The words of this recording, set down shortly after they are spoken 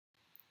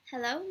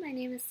Hello, my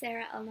name is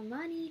Sarah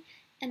Naamani,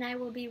 and I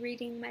will be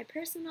reading my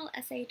personal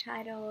essay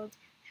titled,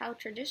 How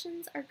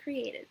Traditions Are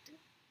Created.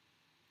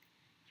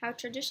 How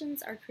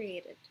Traditions Are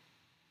Created.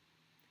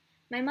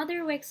 My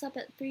mother wakes up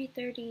at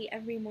 3:30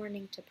 every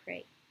morning to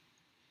pray.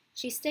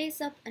 She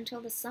stays up until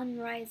the sun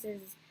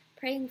rises,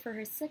 praying for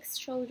her 6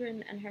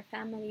 children and her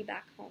family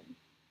back home.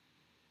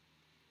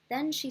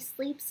 Then she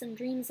sleeps and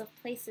dreams of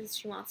places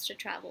she wants to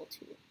travel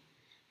to,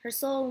 her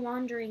soul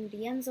wandering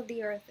the ends of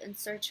the earth in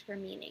search for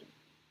meaning.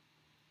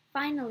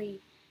 Finally,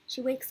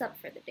 she wakes up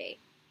for the day.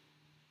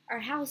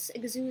 Our house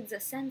exudes a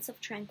sense of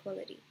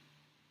tranquility.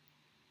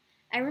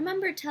 I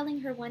remember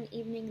telling her one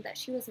evening that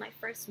she was my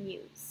first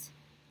muse.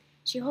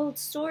 She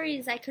holds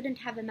stories I couldn't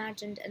have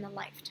imagined in a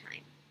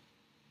lifetime.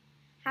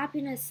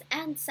 Happiness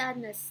and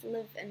sadness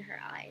live in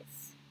her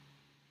eyes.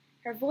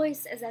 Her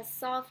voice is as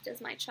soft as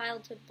my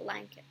childhood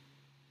blanket.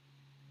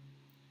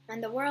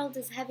 When the world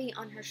is heavy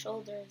on her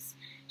shoulders,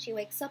 she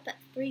wakes up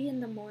at 3 in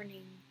the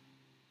morning,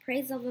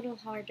 prays a little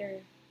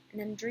harder, and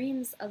then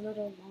dreams a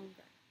little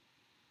longer.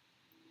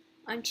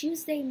 On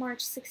Tuesday, March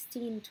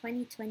 16,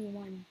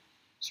 2021,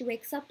 she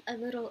wakes up a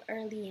little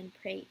early and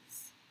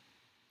prays.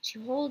 She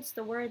holds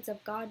the words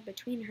of God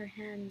between her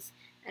hands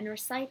and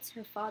recites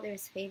her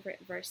father's favorite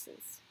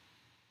verses.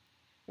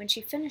 When she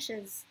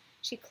finishes,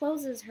 she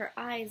closes her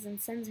eyes and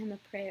sends him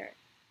a prayer.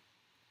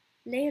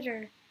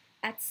 Later,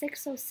 at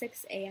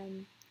 6:06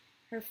 a.m.,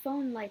 her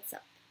phone lights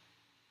up.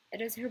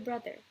 It is her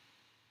brother.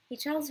 He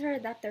tells her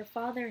that their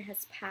father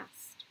has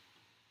passed.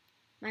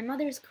 My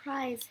mother's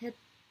cries hit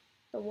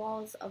the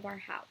walls of our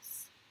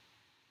house,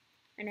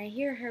 and I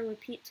hear her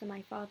repeat to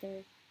my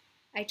father,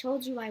 "I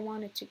told you I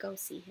wanted to go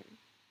see him."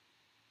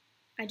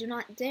 I do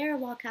not dare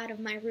walk out of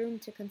my room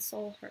to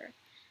console her.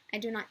 I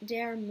do not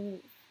dare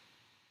move.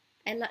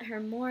 I let her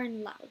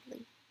mourn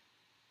loudly.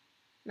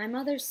 My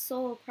mother's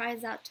soul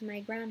cries out to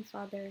my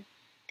grandfather,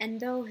 and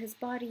though his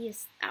body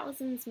is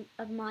thousands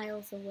of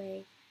miles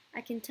away,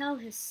 I can tell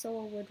his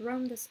soul would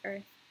roam this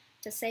earth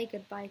to say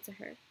goodbye to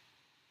her.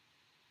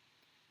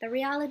 The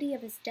reality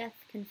of his death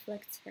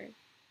conflicts her.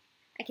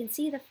 I can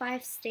see the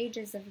 5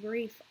 stages of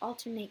grief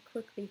alternate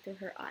quickly through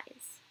her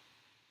eyes.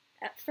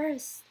 At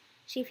first,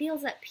 she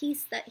feels at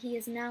peace that he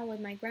is now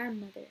with my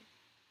grandmother.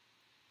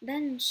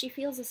 Then she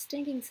feels a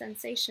stinging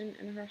sensation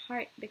in her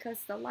heart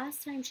because the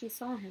last time she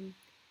saw him,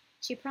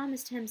 she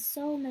promised him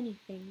so many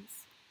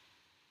things.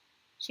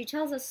 She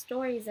tells us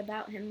stories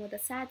about him with a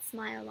sad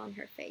smile on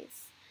her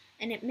face,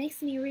 and it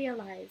makes me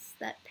realize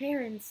that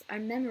parents are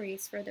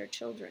memories for their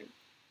children.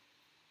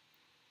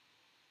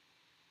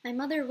 My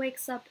mother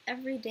wakes up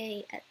every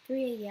day at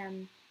 3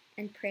 a.m.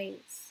 and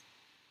prays.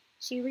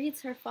 She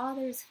reads her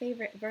father's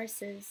favorite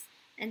verses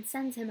and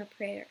sends him a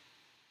prayer.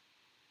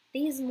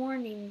 These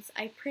mornings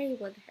I pray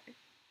with her.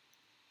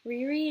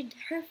 We read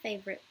her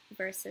favorite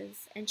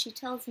verses and she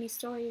tells me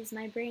stories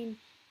my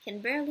brain can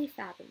barely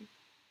fathom.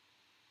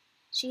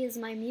 She is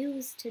my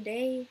muse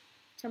today,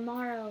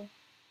 tomorrow,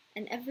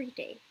 and every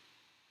day.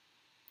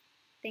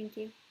 Thank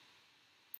you.